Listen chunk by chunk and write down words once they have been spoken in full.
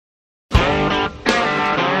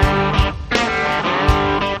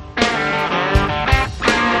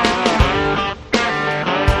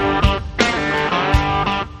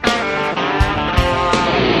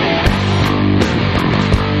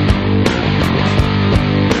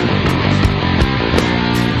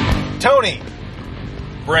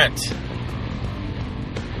Brent.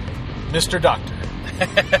 Mr. Doctor.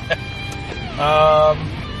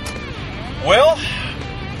 Well,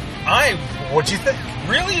 I What'd you think?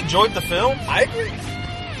 really enjoyed the film. I agree.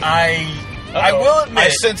 I will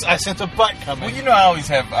admit, I sense a butt coming. well, you know, I always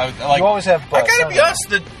have. You always have I butts. gotta don't be you? honest.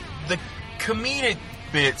 The comedic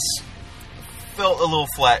bits felt a little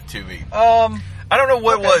flat to me. I don't know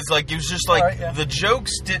what it was. Like, it was just like, All right, yeah. the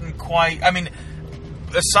jokes didn't quite... I mean,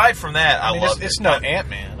 aside from that, I loved it's it. no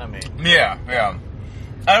Ant-Man, I mean. Yeah.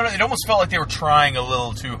 I don't know, it almost felt like they were trying a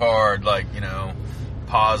little too hard, like, you know,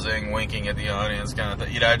 pausing, winking at the audience kind of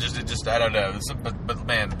thing. You know, I don't know. But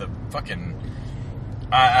man, the fucking...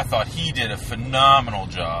 I thought he did a phenomenal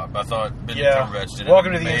job. I thought Benedict Cumberbatch did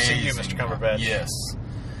Welcome to the amazing. MCU, Mr. Cumberbatch. Yes.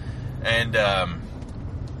 And, the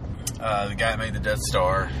guy that made the Death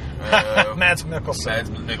Star... Mads Mikkelsen. Mads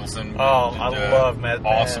Mikkelsen. Oh, I love Mads.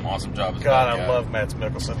 Awesome job. As God, that guy. I love Mads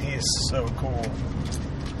Mikkelsen. He is so cool.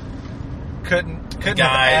 Couldn't The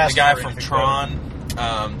guy for from anything Tron,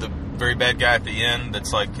 the very bad guy at the end.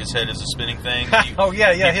 That's like his head is a spinning thing. Oh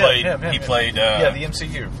yeah, him. He played. The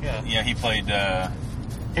MCU. Yeah, he played.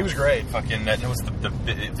 he was great. Fucking that was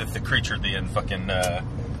the creature at the end. Fucking.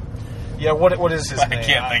 Yeah, what is his name? I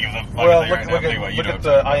can't think of the fucking well, thing look, right now. look Anyway, at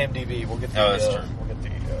the IMDb. We'll get the. Oh, that's true. We'll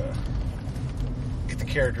get the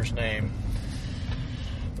character's name.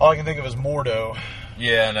 All I can think of is Mordo.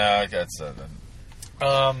 Yeah, no, that's.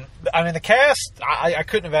 I mean, the cast. I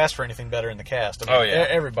couldn't have asked for anything better in the cast. I mean,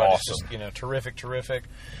 everybody's Awesome. just terrific.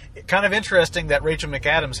 Kind of interesting that Rachel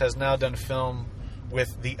McAdams has now done film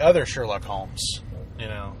with the other Sherlock Holmes. You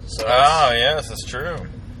know, so Yes, that's true.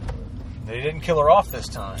 they didn't kill her off this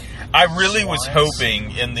time. I really was Swines.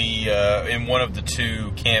 hoping in the in one of the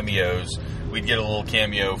two cameos we'd get a little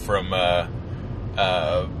cameo from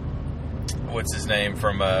what's his name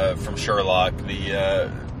from Sherlock, the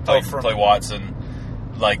play Watson,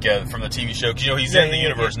 like from the TV show. 'Cause, you know, he's in the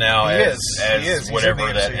universe now He as is. He's whatever in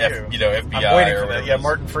the that MCU. FBI. I'm waiting or for that. whatever Yeah, it is.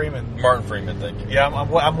 Martin Freeman. Martin Freeman, thank you. Yeah,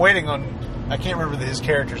 I'm waiting on. I can't remember his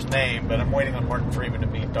character's name, but I'm waiting on Martin Freeman to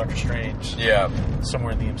meet Doctor Strange. Yeah.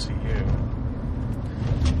 Somewhere in the MCU.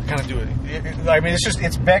 Kind of do it. I mean,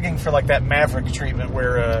 it's begging for like that Maverick treatment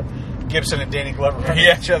where Gibson and Danny Glover run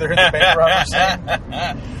into each other in the bank robbery scene.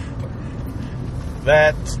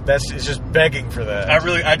 It's just begging for that.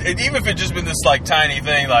 Even if it just been this like tiny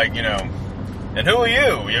thing, like, you know, and who are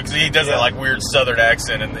you? Because he does that like weird Southern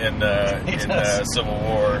accent in Civil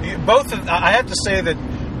War. I have to say that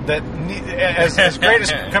as great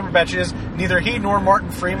as Cumberbatch is, neither he nor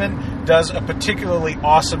Martin Freeman does a particularly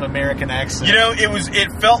awesome American accent. You know,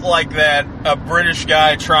 it felt like that a British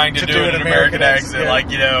guy trying to do an American accent, yeah. like,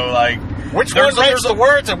 you know, like which one writes the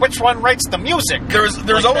words and which one writes the music?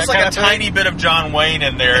 There's almost like a tiny bit of John Wayne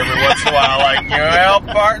in there every once in a while, like, you know, help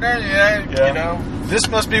partner, you know. This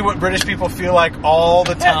must be what British people feel like all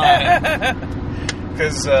the time.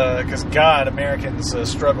 Because God, Americans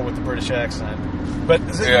struggle with the British accent. But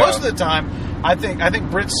most of the time, I think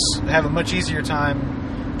Brits have a much easier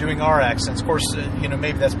time doing our accents. Of course,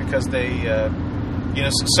 maybe that's because they,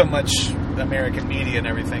 so much American media and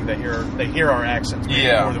everything they hear our accents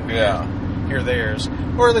more than we hear theirs,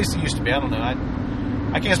 or at least it used to be. I don't know.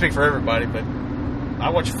 I can't speak for everybody, but I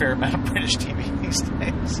watch a fair amount of British TV these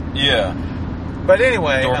days. Yeah. But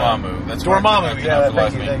anyway, Dormammu. That's Dormammu. Yeah,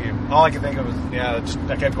 thank you. All I could think of was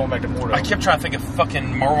I kept going back to Mordo. I kept trying to think of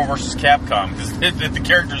fucking Marvel vs. Capcom because the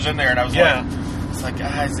character's in there, and I was like,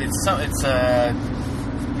 guys, anyway,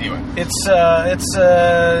 it's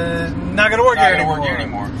not going to work here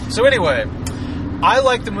anymore. So anyway, I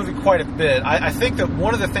like the movie quite a bit. I think that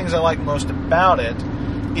one of the things I like most about it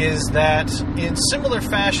is that in similar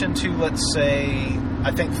fashion to, let's say,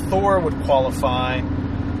 I think Thor would qualify,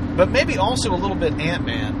 but maybe also a little bit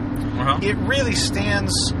Ant-Man, it really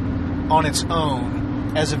stands on its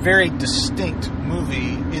own as a very distinct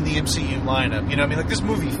movie in the MCU lineup. You know, I mean, like, this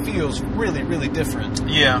movie feels really, really different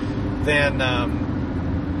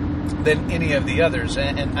than any of the others,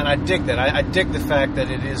 and I dig that. I dig the fact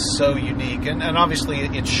that it is so unique, and obviously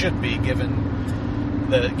it should be given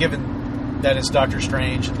that it's Doctor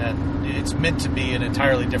Strange and that it's meant to be an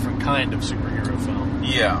entirely different kind of superhero film.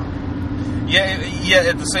 Yeah,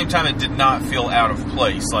 at the same time, it did not feel out of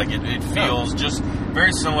place. Like, it feels just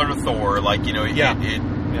very similar to Thor. Like, you know,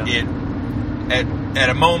 at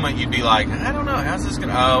a moment, you'd be like, I don't know, how's this going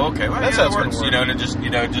to... Oh, okay, well, that's how it works. You know, and it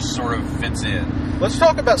just sort of fits in. Let's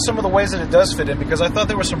talk about some of the ways that it does fit in, because I thought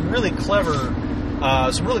there were some really clever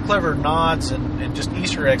nods and just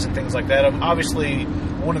Easter eggs and things like that. Obviously,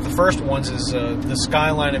 one of the first ones is the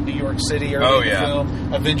skyline of New York City early in the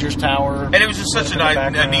film, Avengers Tower. And it was just such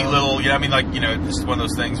a neat little, I mean, like, it's one of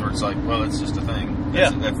those things where it's like, well, it's just a thing.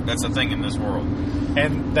 That's a thing in this world.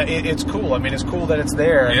 And it's cool. I mean, it's cool that it's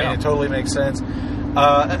there. I mean, it totally makes sense.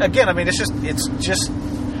 Again, I mean, it's just.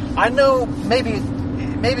 I know maybe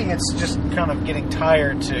it's just kind of getting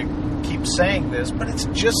tired to keep saying this, but it's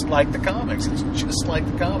just like the comics. It's just like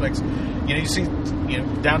the comics. You know, you see,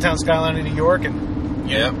 downtown skyline in New York, and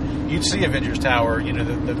you'd see Avengers Tower,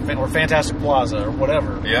 or Fantastic Plaza or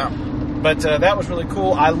whatever. Yeah. But that was really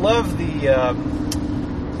cool. I love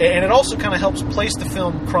and it also kind of helps place the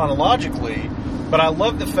film chronologically. But I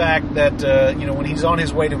love the fact that, when he's on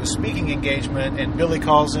his way to a speaking engagement and Billy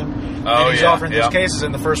calls him and he's offering those cases,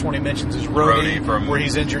 and the first one he mentions is Rhodey, where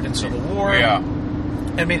he's injured in Civil War. Yeah.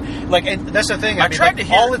 I mean, and that's the thing. I tried to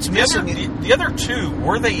hear all it's missing. The other two,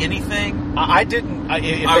 were they anything? I didn't. I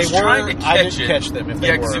didn't catch them. If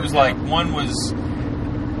they were. Because it was like one was.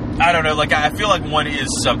 I don't know. Like I feel like one is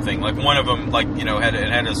something. Like one of them,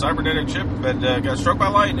 had a cybernetic chip that got struck by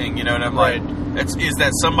lightning. And I'm like, is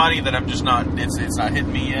that somebody that I'm just not? It's not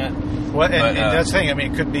hitting me yet. Well, and that's the thing. I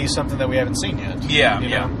mean, it could be something that we haven't seen yet.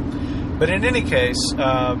 Yeah. But in any case,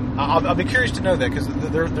 I'll be curious to know that, because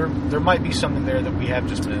there might be something there that we have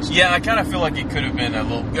just missed. Yeah, I kind of feel like it could have been a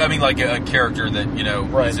little. I mean, like a character that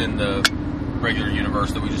is in the regular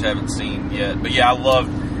universe that we just haven't seen yet. But yeah, I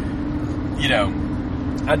loved.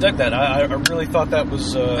 I dug that. I really thought that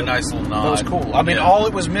was a nice little nod. That was cool. I mean, all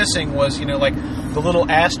it was missing was like the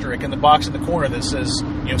little asterisk in the box in the corner that says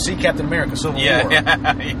see Captain America Civil War.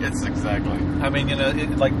 Yeah, yes, exactly. I mean,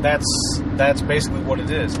 that's basically what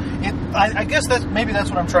it is. I guess that's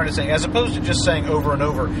what I'm trying to say, as opposed to just saying over and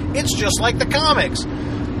over, it's just like the comics.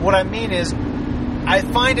 What I mean is, I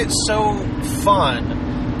find it so fun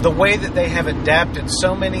the way that they have adapted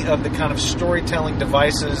so many of the kind of storytelling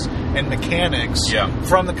devices and mechanics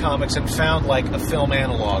from the comics and found like a film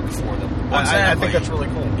analog for them. Well, exactly. I think that's really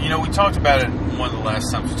cool. We talked about it one of the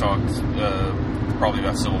last times we talked, probably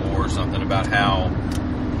about Civil War or something, about how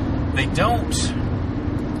they don't.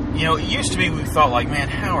 It used to be we thought like, man,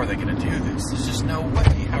 how are they going to do this? There's just no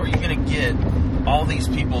way. How are you going to get all these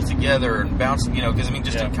people together and bounce? Because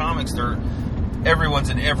in comics everyone's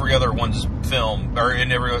in every other one's film or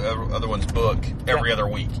in every other one's book every other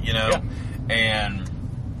week, and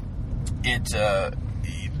it.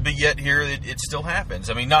 But yet here it still happens.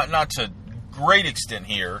 I mean, not to great extent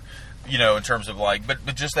here, in terms of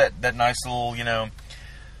but just that nice little,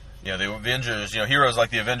 the Avengers, heroes like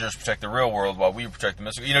the Avengers protect the real world while we protect the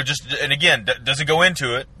mystical. And again, doesn't go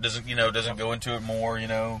into it. Doesn't go into it more.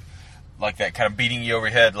 Like that kind of beating you over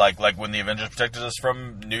the head, like when the Avengers protected us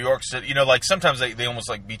from New York City. Sometimes they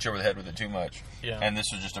almost beat you over the head with it too much. Yeah. And this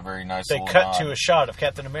was just a very nice. They cut to a shot of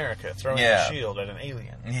Captain America throwing a shield at an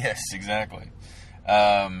alien. Yes, exactly.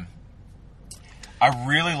 I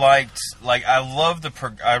really liked.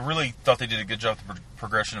 I really thought they did a good job with the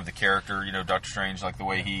progression of the character. Doctor Strange, the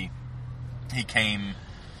way he came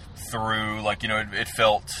through. It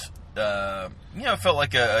felt. It felt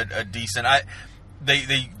like a decent.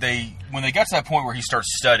 They when they got to that point where he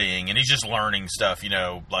starts studying and he's just learning stuff,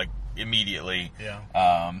 immediately. Yeah.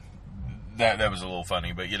 That was a little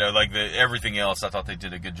funny, but everything else, I thought they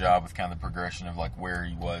did a good job with kind of the progression of where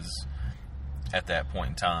he was at that point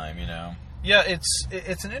in time. Yeah,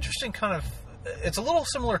 it's an interesting kind of. It's a little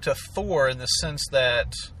similar to Thor in the sense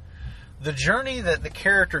that the journey that the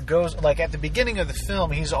character goes, at the beginning of the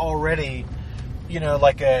film, he's already,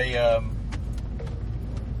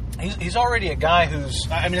 He's already a guy who's.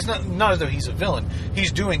 I mean, it's not as though he's a villain.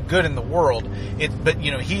 He's doing good in the world. But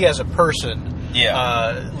he as a person,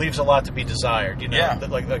 leaves a lot to be the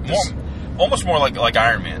this, almost more like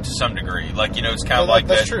Iron Man to some degree. It's kind of like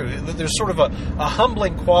that's true. There's sort of a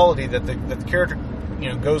humbling quality that the character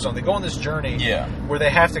goes on. They go on this journey where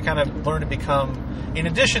they have to kind of learn to become, in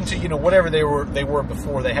addition to whatever they were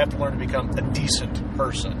before, they have to learn to become a decent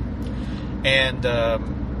person. And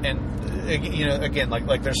again,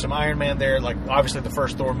 there's some Iron Man there. Obviously, the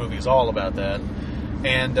first Thor movie is all about that,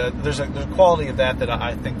 and there's a quality of that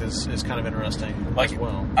I think is kind of interesting as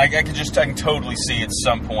well. I can totally see at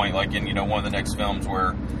some point, in one of the next films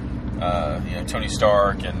where Tony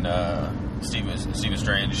Stark and Stephen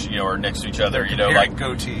Strange are next to each other.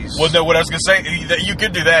 Goatees. Well, no, what I was gonna say, you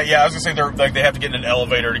could do that. Yeah, I was gonna say they have to get in an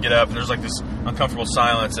elevator to get up, and there's this uncomfortable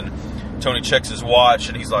silence, and Tony checks his watch,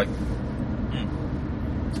 and he's like.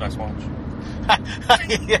 Nice watch.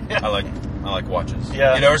 I like watches.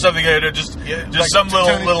 Yeah, or something. Just some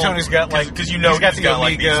little. Tony's got because he's got these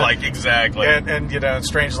exactly. And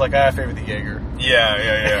Strange is I favor the Jaeger.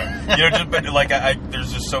 Yeah. But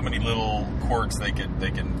there's just so many little quirks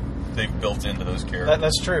they've built into those characters.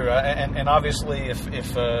 That's true. And obviously, if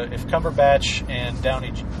Cumberbatch and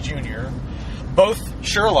Downey Jr., both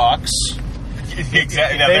Sherlocks.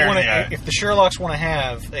 Exactly. If the Sherlocks want to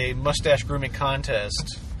have a mustache grooming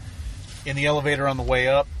contest in the elevator on the way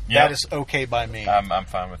up, that is okay by me. I'm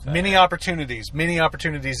fine with that. Many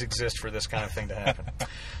opportunities exist for this kind of thing to happen.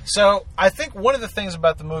 So I think one of the things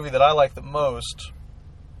about the movie that I liked the most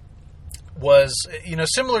was,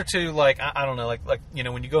 similar to like, I don't know, like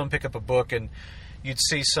when you go and pick up a book and you'd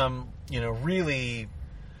see some, really,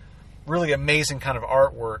 really amazing kind of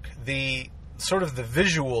artwork, the sort of the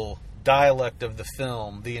visual dialect of the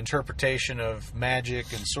film, the interpretation of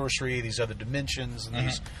magic and sorcery, these other dimensions and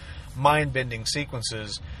these mind-bending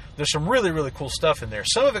sequences. There's some really, really cool stuff in there.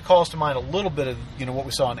 Some of it calls to mind a little bit of, what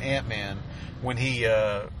we saw in Ant-Man when he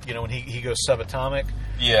goes subatomic.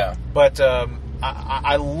 Yeah. But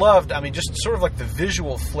I loved, just sort of like the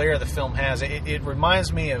visual flair the film has. It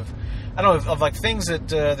reminds me of, I don't know, of like things that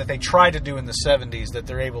they tried to do in the 70s that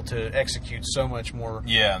they're able to execute so much more.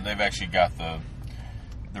 Yeah, they've actually got the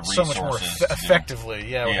resources. So much more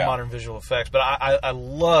effectively, with modern visual effects. But I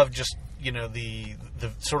love just, the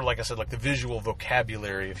sort of, like I said, like the visual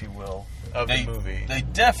vocabulary, if you will, of the movie. They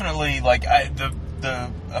definitely,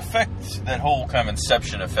 the effect, that whole kind of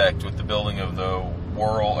Inception effect with the building of the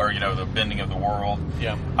world, or, the bending of the world.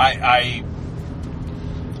 Yeah. I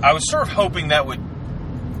was sort of hoping that would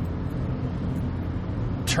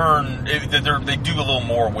turn, that they do a little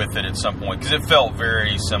more with it at some point, because it felt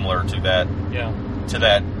very similar to that. Yeah. To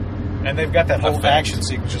that. And they've got that whole action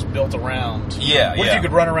sequence just built around. Yeah, What if you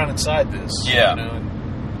could run around inside this? Yeah.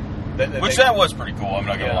 That was pretty cool, I'm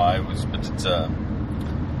not going to lie. It was, but it's, I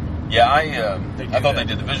thought they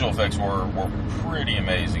did, the visual effects were pretty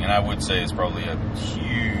amazing, and I would say it's probably a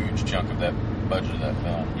huge chunk of that budget of that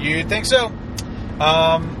film. You'd think so?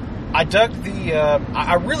 I dug the,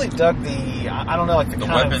 I really dug the, I don't know, like the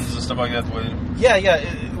kind weapons and stuff like that. Yeah,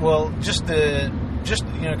 well, just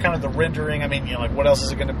kind of the rendering. Like, what else is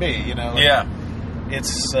it going to be?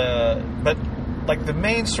 It's, but like the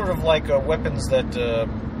main sort of like weapons that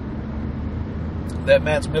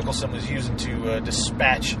Mads Mikkelsen was using to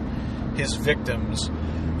dispatch his victims.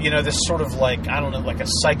 This sort of like, I don't know, like a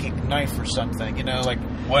psychic knife or something.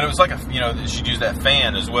 Well, it was like she'd use that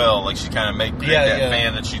fan as well. Like, she'd kind of create that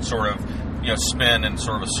fan that she'd sort of, spin in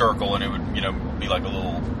sort of a circle, and it would, be like a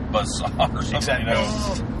little buzzsaw or something. Exactly.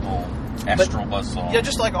 Little astral buzzsaw. Yeah,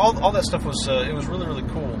 just like all that stuff was, it was really, really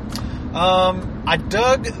cool. I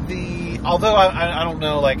dug although I don't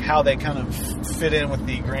know like how they kind of fit in with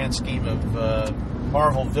the grand scheme of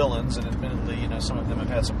Marvel villains, and admittedly, some of them have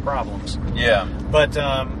had some problems. Yeah. But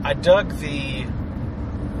I dug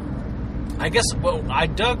I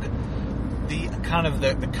dug the kind of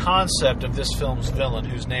the concept of this film's villain,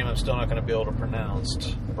 whose name I'm still not going to be able to pronounce.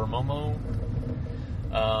 Dormammu?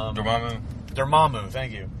 Dormammu,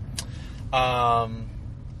 thank you.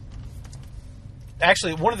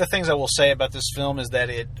 Actually, one of the things I will say about this film is that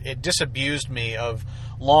it disabused me of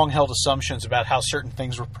long-held assumptions about how certain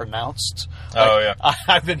things were pronounced.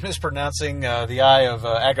 I've been mispronouncing the eye of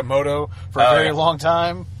Agamotto for a very long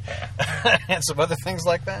time, and some other things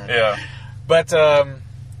like that. Yeah. But I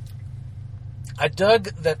dug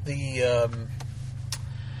that the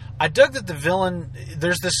villain,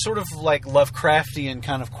 there's this sort of like Lovecraftian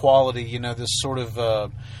kind of quality, this sort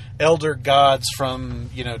of elder gods from,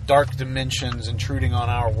 dark dimensions intruding on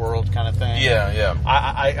our world kind of thing. Yeah.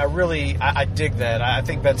 I really dig that. I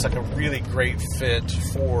think that's like a really great fit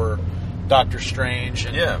for Doctor Strange.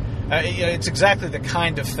 And, it's exactly the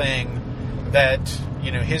kind of thing that,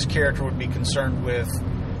 his character would be concerned with,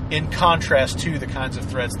 in contrast to the kinds of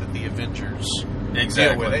threats that the Avengers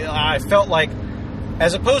deal with. I felt like,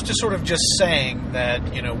 as opposed to sort of just saying that,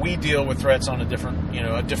 we deal with threats on a different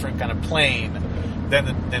kind of plane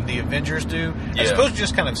than the Avengers do, as opposed to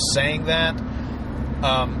just kind of saying that,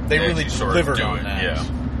 they really delivered on that. Yeah.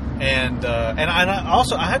 And I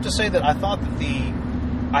also, I have to say that I thought the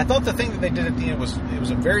thing that they did at the end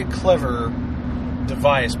was a very clever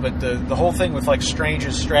device, but the whole thing with like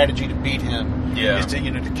Strange's strategy to beat him is to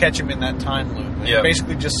to catch him in that time loop. And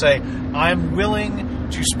basically just say, I'm willing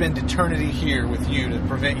to spend eternity here with you to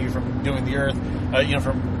prevent you from doing the Earth,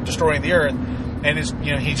 from destroying the Earth, and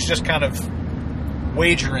he's just kind of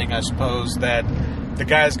wagering, I suppose, that the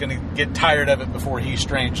guy's going to get tired of it before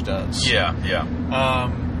Strange does. Yeah.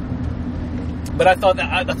 But I thought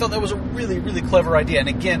that was a really, really clever idea, and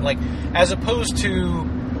again, like as opposed to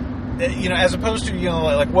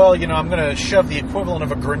I'm going to shove the equivalent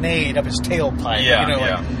of a grenade up his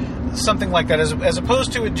tailpipe. Something like that, as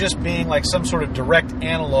opposed to it just being like some sort of direct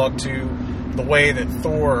analog to the way that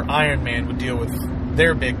Thor, Iron Man would deal with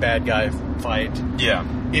their big bad guy fight. Yeah.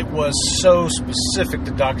 It was so specific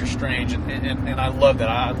to Doctor Strange, and I love that.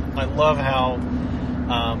 I love how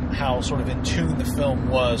how sort of in tune the film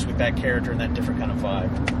was with that character and that different kind of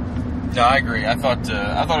vibe. No, I agree. I thought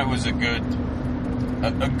it was a good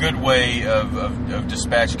way of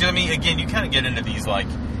dispatch. Because I mean, again, you kind of get into these like,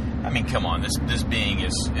 I mean, come on, this being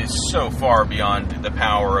is so far beyond the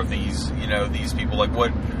power of these people. Like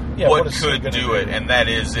what could do it, and that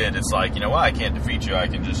is it. It's like, well, I can't defeat you. I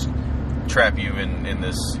can just trap you in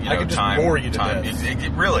this I can time. Just bore you to time. death.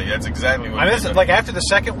 It really, that's exactly what. I mean, like after the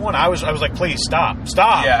second one, I was like, please stop.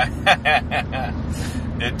 Yeah.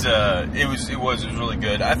 It was really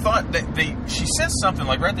good. I thought that she says something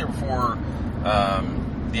like right there before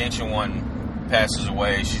the Ancient One passes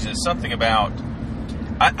away. She says something about.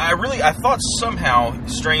 I thought somehow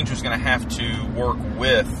Strange was going to have to work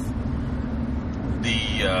with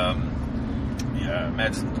the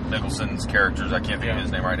Mads Mikkelsen's characters. I can't think of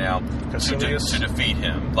his name right now. To defeat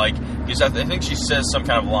him. Like, because I think she says some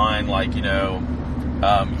kind of line like, he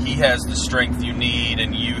has the strength you need,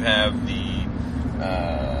 and you have the.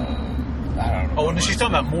 I don't know. Oh, and she's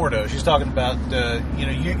talking about Mordo. She's talking about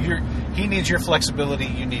he needs your flexibility.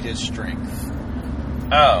 You need his strength.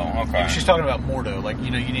 Oh, okay. She's talking about Mordo. Like,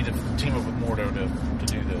 you need to team up with Mordo to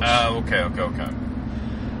do this. Oh, okay.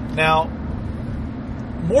 Now,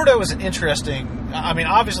 Mordo is an interesting. I mean,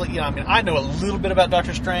 obviously, I know a little bit about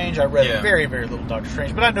Doctor Strange. I read very, very little Doctor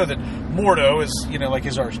Strange, but I know that Mordo is, like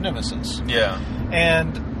his arch nemesis. Yeah.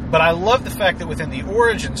 But I love the fact that within the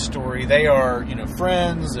origin story, they are,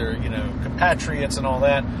 friends. They're, compatriots and all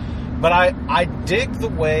that. But I dig the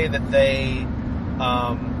way that they.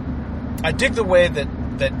 I dig the way that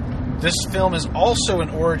this film is also an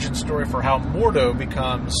origin story for how Mordo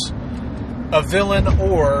becomes a villain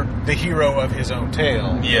or the hero of his own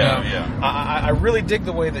tale. Yeah. I really dig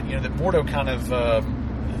the way that that Mordo kind of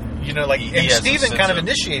and Steven kind of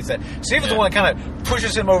initiates that. Steven's the one that kind of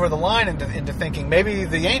pushes him over the line into thinking maybe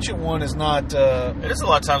the Ancient One is not. It is a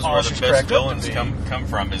lot of times where the best villains come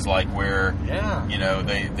from is like where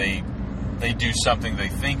they do something they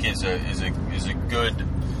think is a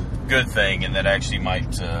good thing, and that actually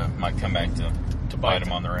might come back to bite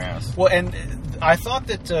them on their ass. Well, and I thought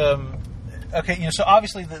that so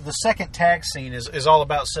obviously the second tag scene is all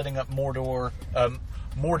about setting up Mordo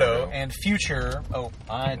and future. Oh,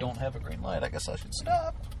 I don't have a green light. I guess I should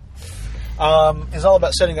stop. Is all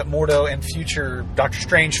about setting up Mordo and future Doctor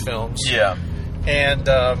Strange films. Yeah, and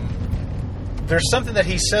there's something that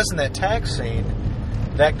he says in that tag scene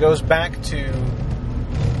that goes back to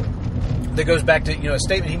a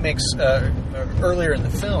statement he makes earlier in the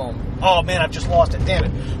film. Oh man, I've just lost it. Damn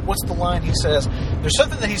it! What's the line he says? There's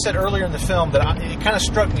something that he said earlier in the film that it kind of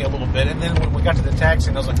struck me a little bit. And then when we got to the tag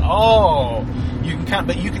scene, I was like, oh, you can kind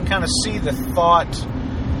of see the thought. You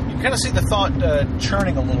can kind of see the thought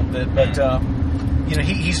churning a little bit. But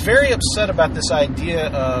he's very upset about this idea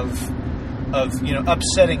of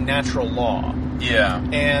upsetting natural law. Yeah,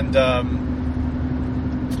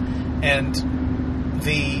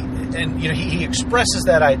 he expresses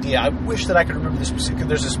that idea. I wish that I could remember the specific.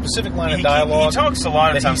 There's a specific line of dialogue. He talks a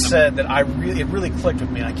lot of that times. He said that it really clicked with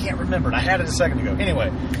me, and I can't remember it. I had it a second ago. Anyway,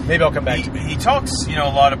 maybe I'll come back to it. He talks, a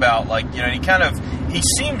lot about he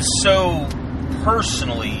seems so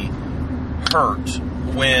personally hurt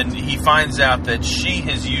when he finds out that she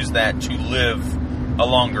has used that to live a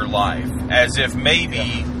longer life, as if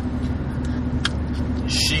maybe.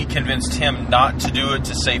 She convinced him not to do it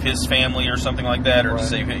to save his family or something like that, or to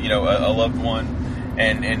save a loved one,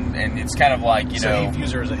 and it's kind of like so he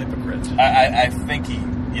views her as a hypocrite. I think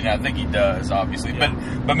he does, obviously, but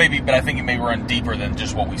I think it may run deeper than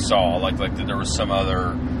just what we saw. Like that there was some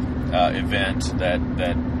other event that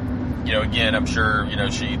again, I'm sure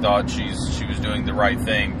she thought she was doing the right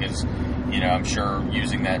thing because I'm sure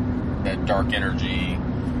using that dark energy.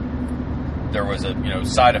 There was a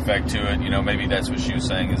side effect to it. Maybe that's what she was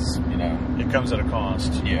saying is, it comes at a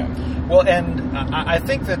cost. Yeah. Well, and I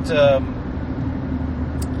think that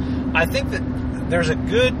there's a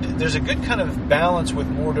good kind of balance with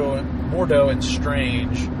Mordo and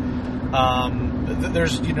Strange.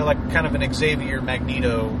 There's kind of an Xavier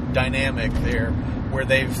Magneto dynamic there, where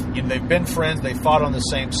they've been friends, they fought on the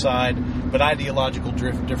same side, but ideological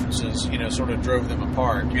differences sort of drove them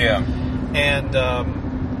apart. Yeah. And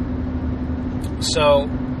so,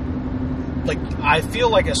 I feel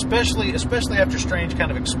like especially after Strange kind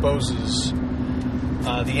of exposes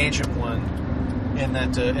the Ancient One in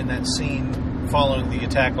that scene following the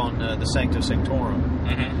attack on the Sanctum Sanctorum,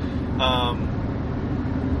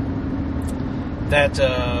 that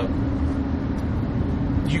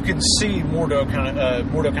you can see Mordo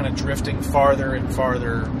kind of drifting farther and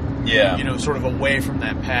farther, sort of away from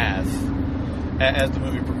that path. as the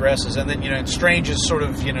movie progresses. And then, Strange's sort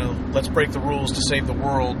of, let's break the rules to save the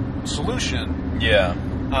world solution. Yeah.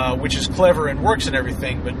 Which is clever and works and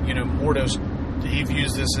everything, but, Mordo's, he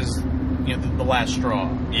views this as, the last straw.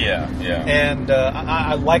 Yeah. And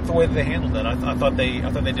I like the way that they handled it. I thought they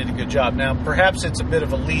did a good job. Now, perhaps it's a bit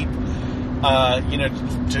of a leap,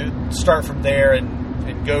 to start from there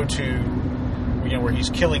and go to, where he's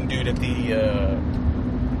killing dude at the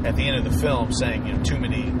end of the film, saying, too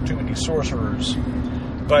many sorcerers.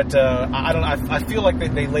 But I feel like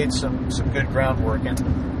they laid some good groundwork,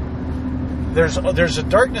 and there's a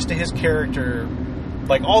darkness to his character,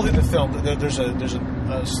 like all through the film. There's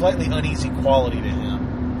a slightly uneasy quality to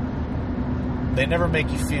him. They never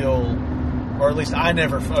make you feel, or at least I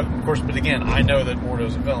never, of course. But again, I know that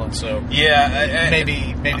Mordo's a villain, so yeah,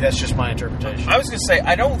 maybe that's just my interpretation. I was gonna say,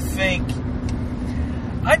 I don't think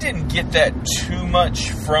I didn't get that too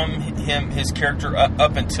much from his character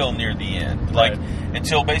up until near the end, right.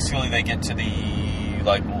 Until basically they get to the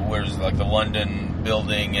where's the London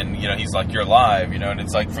building, and he's like, you're alive, and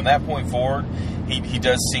it's like from that point forward, he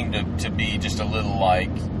does seem to be just a little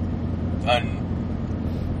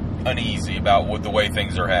uneasy about the way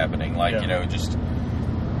things are happening, just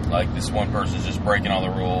like this one person's just breaking all the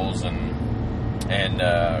rules, and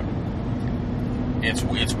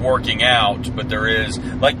it's working out, but there is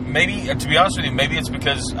maybe, to be honest with you, maybe it's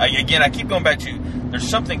because I keep going back to there's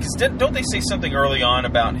something, because don't they say something early on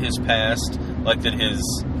about his past, that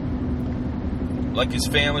his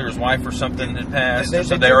family or his wife or something had passed?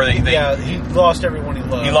 He lost everyone he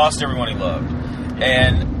loved. He lost everyone he loved.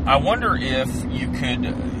 And I wonder if you could,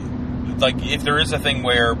 if there is a thing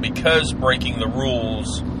where, because breaking the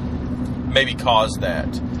rules maybe caused that.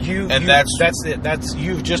 That's it.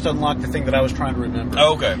 You've just unlocked the thing that I was trying to remember.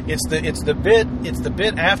 Oh, okay. It's the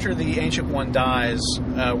bit after the Ancient One dies,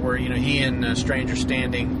 where he and Strange are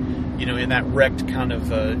standing, in that wrecked kind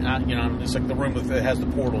of, it's like the room that has the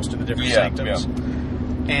portals to the different sanctums.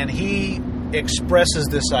 Yeah. And he expresses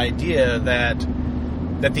this idea that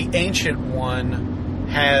the Ancient One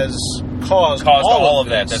has caused all of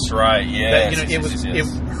that. That's right. Yeah.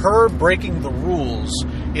 Her breking the rules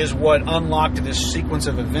is what unlocked this sequence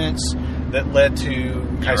of events that led to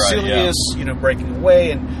Caecilius, breaking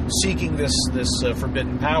away and seeking this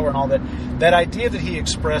forbidden power and all that. That idea that he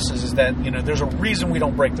expresses is that, there's a reason we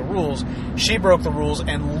don't break the rules. She broke the rules,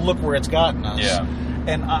 and look where it's gotten us. Yeah.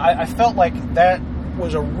 And I felt like that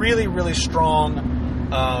was a really, really strong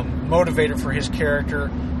motivator for his character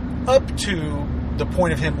up to the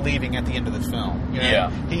point of him leaving at the end of the film.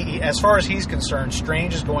 He, as far as he's concerned,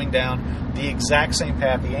 Strange is going down the exact same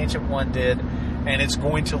path the Ancient One did, and it's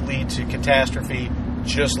going to lead to catastrophe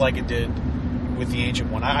just like it did with the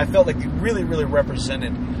Ancient One. I felt like it really, really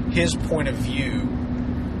represented his point of view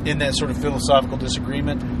in that sort of philosophical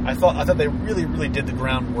disagreement. I thought they really, really did the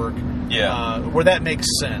groundwork where that makes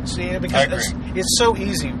sense. Because it's so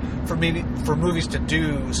easy for movies to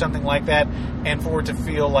do something like that, and for it to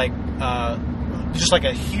feel like just like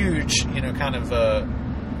a huge, kind of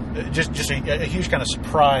just a huge kind of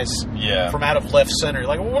surprise from out of left center.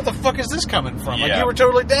 Like, well, what the fuck is this coming from? Yeah. Like, you were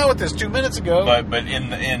totally down with this 2 minutes ago. But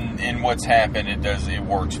in what's happened, it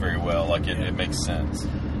works very well. It makes sense.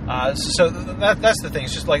 So that's the thing.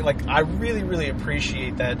 It's just like I really, really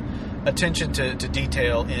appreciate that attention to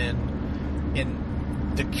detail in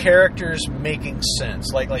the characters making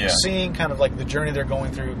sense. Seeing kind of the journey they're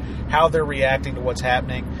going through, how they're reacting to what's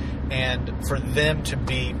happening, and for them to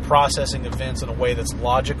be processing events in a way that's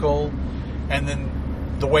logical, and then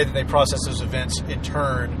the way that they process those events in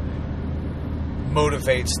turn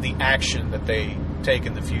motivates the action that they take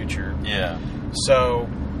in the future. Yeah. So,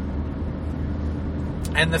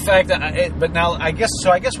 and the fact that, I guess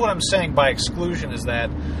what I'm saying by exclusion is that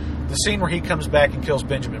the scene where he comes back and kills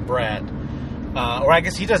Benjamin Bratt, or I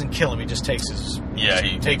guess he doesn't kill him, he just takes his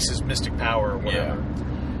takes his mystic power or whatever.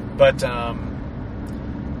 Yeah. But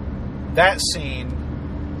that scene,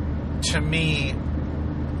 to me,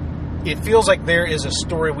 it feels like there is a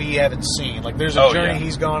story we haven't seen. Like, there's a journey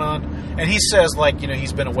he's gone on, and he says,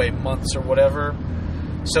 he's been away months or whatever.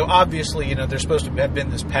 So obviously, there's supposed to have been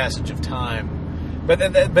this passage of time. But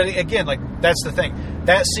again, that's the thing.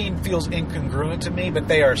 That scene feels incongruent to me, but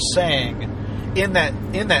they are saying in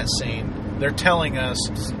that scene, they're telling us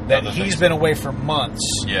that he's been away for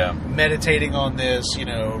months, meditating on this,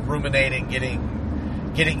 ruminating,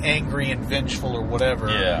 getting angry and vengeful or whatever.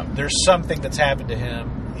 Yeah. There's something that's happened to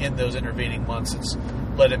him in those intervening months that's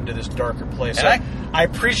led him to this darker place. So I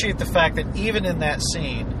appreciate the fact that even in that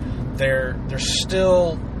scene, they're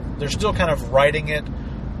still kind of writing it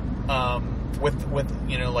with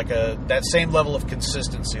you know, like that same level of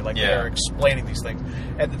consistency, like they're explaining these things.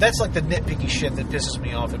 And that's like the nitpicky shit that pisses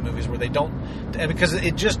me off in movies where they don't, because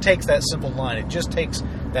it just takes that simple line. It just takes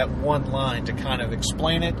that one line to kind of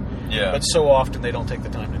explain it. Yeah. But so often they don't take the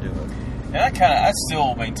time to do it. And I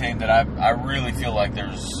still maintain that I really feel like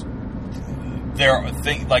I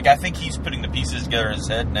think he's putting the pieces together in his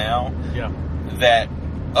head now. Yeah. That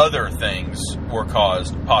other things were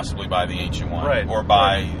caused possibly by the Ancient One, right, or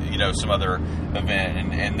by you know, some other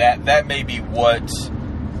event, and that may be what,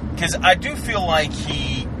 because I do feel like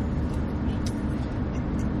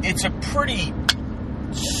it's a pretty,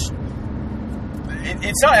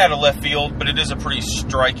 it's not out of left field, but it is a pretty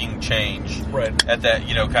striking change, right, at that,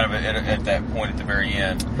 you know, kind of at that point at the very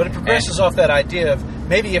end. But it progresses off that idea of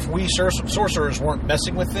maybe if we sorcerers weren't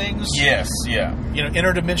messing with things, yes, yeah, you know,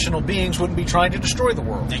 interdimensional beings wouldn't be trying to destroy the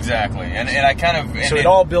world. Exactly, and I kind of, so it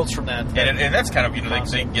all builds from that. And that's kind of, you know,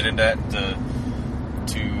 they get into that to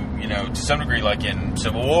you know, to some degree, like in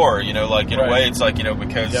Civil War, you know, like in a way, it's like, you know,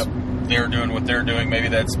 because they're doing what they're doing, maybe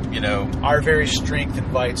that's, you know, our very strength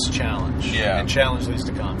invites challenge, and challenge leads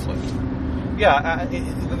to conflict. Yeah,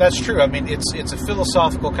 that's true. I mean, it's a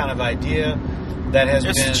philosophical kind of idea that has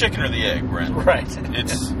it's been the chicken or the egg, Brent. Right.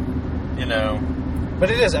 It's, you know,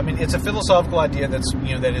 but it is. I mean, it's a philosophical idea that's,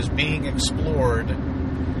 you know, that is being explored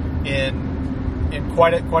in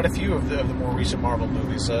quite a few of the more recent Marvel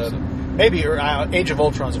movies. Maybe Age of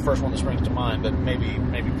Ultron is the first one that springs to mind, but maybe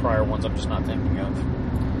prior ones I'm just not thinking of.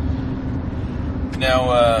 Now,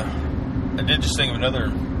 I did just think of another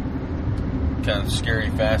kind of scary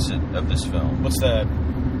facet of this film. What's that?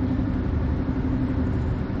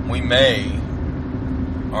 We may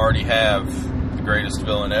already have the greatest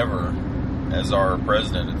villain ever as our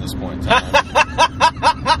president at this point in time.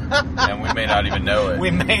 And we may not even know it.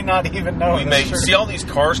 We may not even know it. We may see all these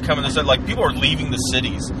cars coming this way. Like, people are leaving the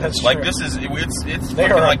cities. That's like true. This is it's they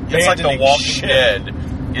fucking are like it's like The Walking shit. Dead.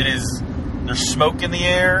 It is. There's smoke in the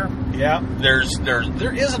air. Yeah. There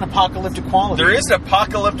is an apocalyptic quality. There is an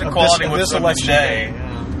apocalyptic quality with this election day.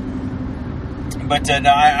 Yeah. But no,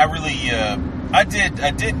 I really I did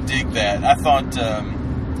dig that. I thought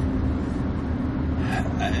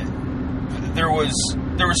there was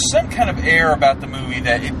some kind of air about the movie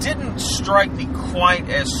that it didn't strike me quite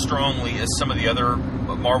as strongly as some of the other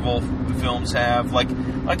Marvel films have. Like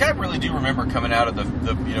I really do remember coming out of the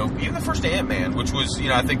you know, even the first Ant-Man, which was, you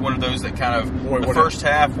know, I think one of those that kind of the first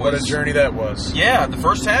half was, what a journey that was. Yeah, the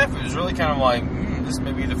first half it was really kind of like this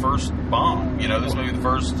may be the first bomb, you know, this may be the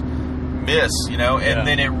first miss, you know, and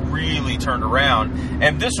then it really turned around.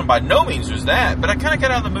 And this one by no means was that, but I kind of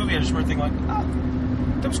got out of the movie and just remember thinking like, oh,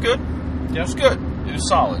 that was good. Yeah, it was good. It was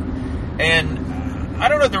solid. And I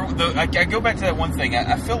don't know, I go back to that one thing.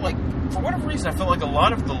 I feel like, for whatever reason, I felt like a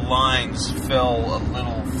lot of the lines fell a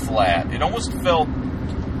little flat. They almost felt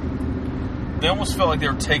like they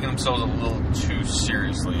were taking themselves a little too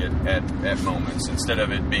seriously at moments, instead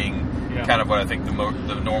of it being kind of what I think the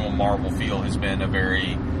normal Marvel feel has been, a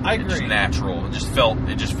very just natural. It just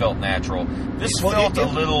felt natural. This felt a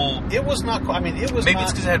little. It was not. I mean, it was. Maybe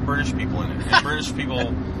it's because it had British people in it. And British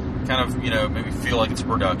people kind of, you know, maybe feel like it's a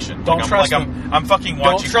production. Don't trust them. I'm fucking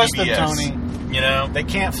watching. Don't trust PBS, them, Tony. You know, they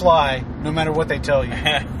can't fly no matter what they tell you.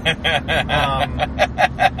 British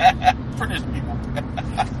people.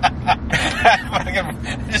 I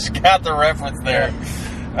just got the reference there.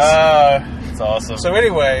 It's awesome. So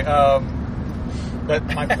anyway, but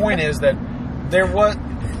my point is that there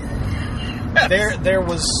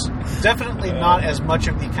was definitely not as much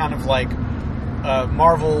of the kind of like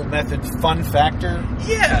Marvel method fun factor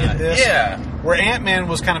in this. Yeah. Where Ant-Man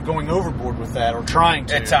was kind of going overboard with that, or trying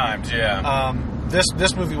to. At times, yeah.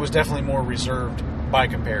 This movie was definitely more reserved by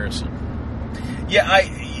comparison. Yeah,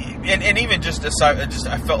 and even just aside,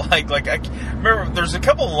 I felt like I remember there's a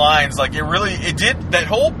couple lines, like it did that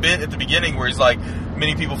whole bit at the beginning where he's like,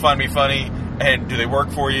 many people find me funny, and do they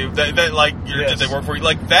work for you? Did they work for you?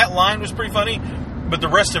 Like, that line was pretty funny, but the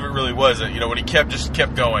rest of it really wasn't. You know, when he kept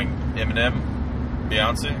going, Eminem,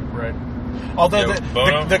 Beyonce, right? Although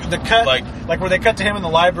the cut, like where they cut to him in the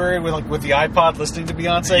library with the iPod listening to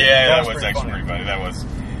Beyonce, that was actually pretty funny. That was.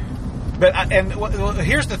 But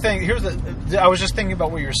here's the thing. I was just thinking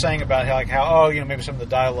about what you were saying about how you know, maybe some of the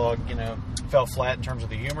dialogue, you know, fell flat in terms of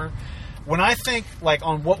the humor. When I think like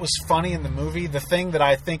on what was funny in the movie, the thing that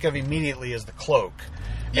I think of immediately is the cloak.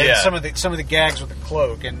 And some of the gags with the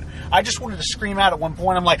cloak, and I just wanted to scream out at one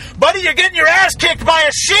point. I'm like, "Buddy, you're getting your ass kicked by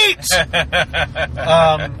a sheet!"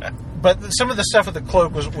 But some of the stuff with the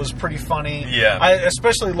cloak was pretty funny. Yeah, I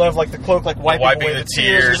especially love like the cloak, like wiping away the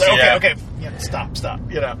tears. Like, okay, stop,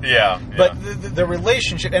 you know. Yeah. But the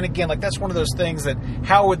relationship, and again, like that's one of those things that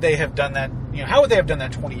how would they have done that? You know, how would they have done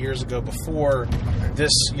that 20 years ago before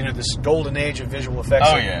this, you know, this golden age of visual effects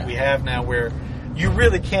that we have now, where you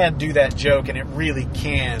really can do that joke and it really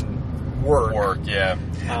can work. Yeah.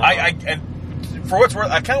 And for what's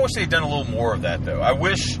worth, I kind of wish they'd done a little more of that, though. I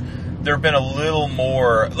wish there had been a little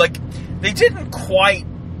more, like, they didn't quite,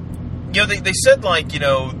 you know, they said, like, you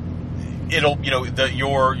know, it'll, you know,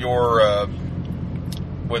 your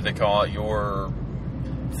what do they call it, your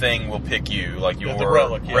thing will pick you, like your the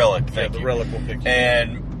relic, thank the you. relic will pick you.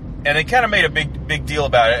 And they kind of made a big deal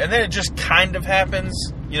about it, and then it just kind of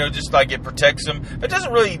happens, you know, just like it protects them. But it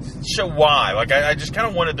doesn't really show why. Like, I just kind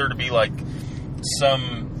of wanted there to be, like,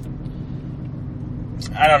 some,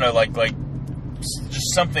 I don't know, like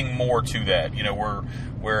just something more to that, you know,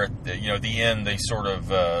 where you know, at the end they sort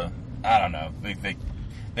of, I don't know,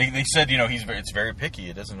 they said, you know, it's very picky.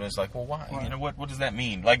 It doesn't. It's like, well, why? You know, what does that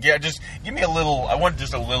mean? Like, yeah, just give me a little. I want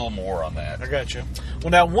just a little more on that. I got you.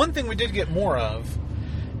 Well, now one thing we did get more of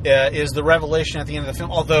is the revelation at the end of the film.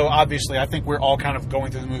 Although obviously, I think we're all kind of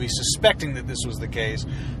going through the movie suspecting that this was the case,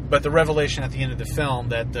 but the revelation at the end of the film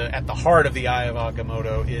that at the heart of the Eye of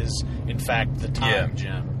Agamotto is in fact the Time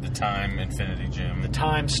Gem, the Time Infinity Gem, the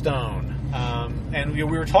Time Stone. And we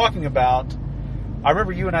were talking about. I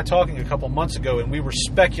remember you and I talking a couple months ago, and we were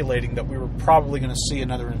speculating that we were probably going to see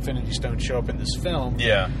another Infinity Stone show up in this film.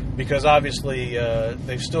 Yeah, because obviously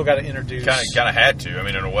they've still got to introduce. Kind of had to. I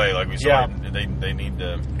mean, in a way, like we saw, they need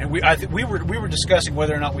to. And we were discussing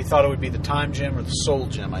whether or not we thought it would be the Time Gem or the Soul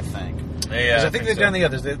Gem. I think. Yeah, because I think they've done the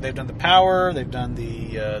others. They've done the power. They've done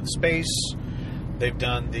the space. They've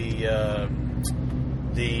done the I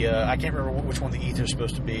can't remember which one the ether is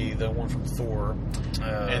supposed to be. The one from Thor,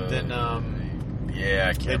 and then. Yeah,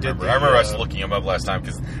 I can't remember. I remember us looking them up last time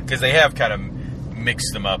because they have kind of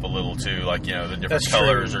mixed them up a little too. Like, you know, the different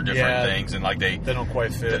colors or different things, and like they don't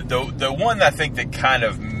quite fit. The one I think that kind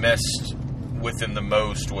of messed with them the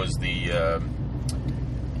most was the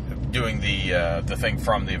doing the thing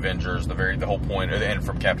from the Avengers, the whole point, and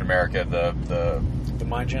from Captain America, the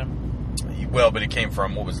Mind Gem. Well, but it came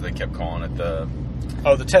from, what was it they kept calling it, the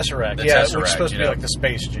Tesseract. Tesseract, which is supposed to be like the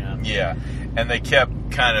Space Gem. Yeah, and they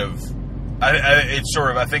kept kind of. It's sort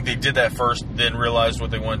of, I think they did that first, then realized what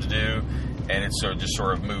they wanted to do, and it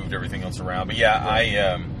sort of moved everything else around. But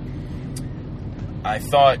yeah, I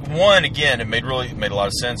thought, one, again, it made a lot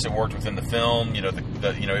of sense. It worked within the film. You know,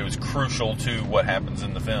 you know, it was crucial to what happens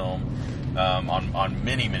in the film on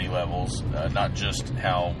many levels, not just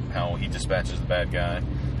how he dispatches the bad guy.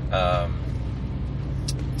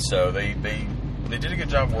 So they did a good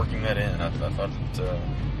job working that in. I thought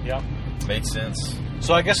it made sense.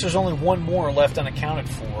 So I guess there's only one more left unaccounted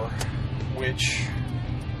for, which,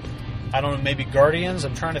 I don't know, maybe Guardians?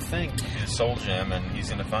 I'm trying to think. His soul gem, and he's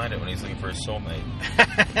going to find it when he's looking for his soulmate.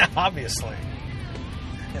 Obviously.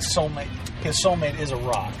 His soulmate is a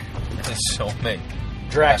rock. His soulmate.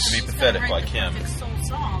 Drax. Has to be pathetic like him. Soul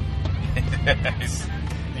song.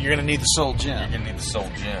 You're going to need the soul gem. You're going to need the soul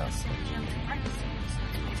gem.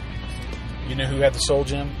 You know who had the soul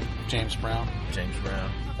gem? James Brown. James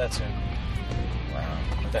Brown. That's him. Wow.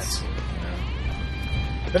 That's,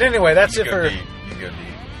 But anyway, that's it for. You can go deep.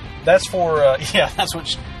 That's for. That's what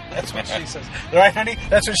she says. Right, honey?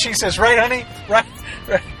 That's what she says. Right, honey? Right.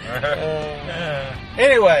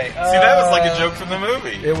 Anyway, see, that was like a joke from the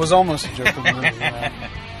movie. It was almost a joke from the movie.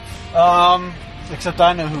 Except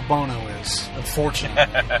I know who Bono is, unfortunately.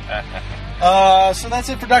 So that's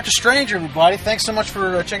it for Dr. Strange, everybody. Thanks so much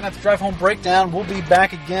for checking out the Drive Home Breakdown. We'll be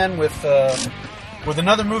back again with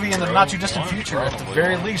another movie in the not-too-distant future. At the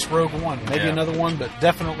very least, Rogue One. Maybe another one, but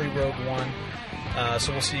definitely Rogue One.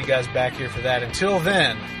 So we'll see you guys back here for that. Until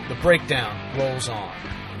then, the breakdown rolls on.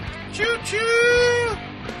 Choo-choo!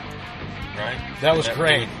 Right? That was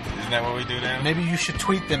great. Isn't that what we do now? Maybe you should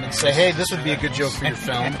tweet them and say, hey, this would be a good joke for your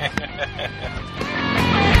film.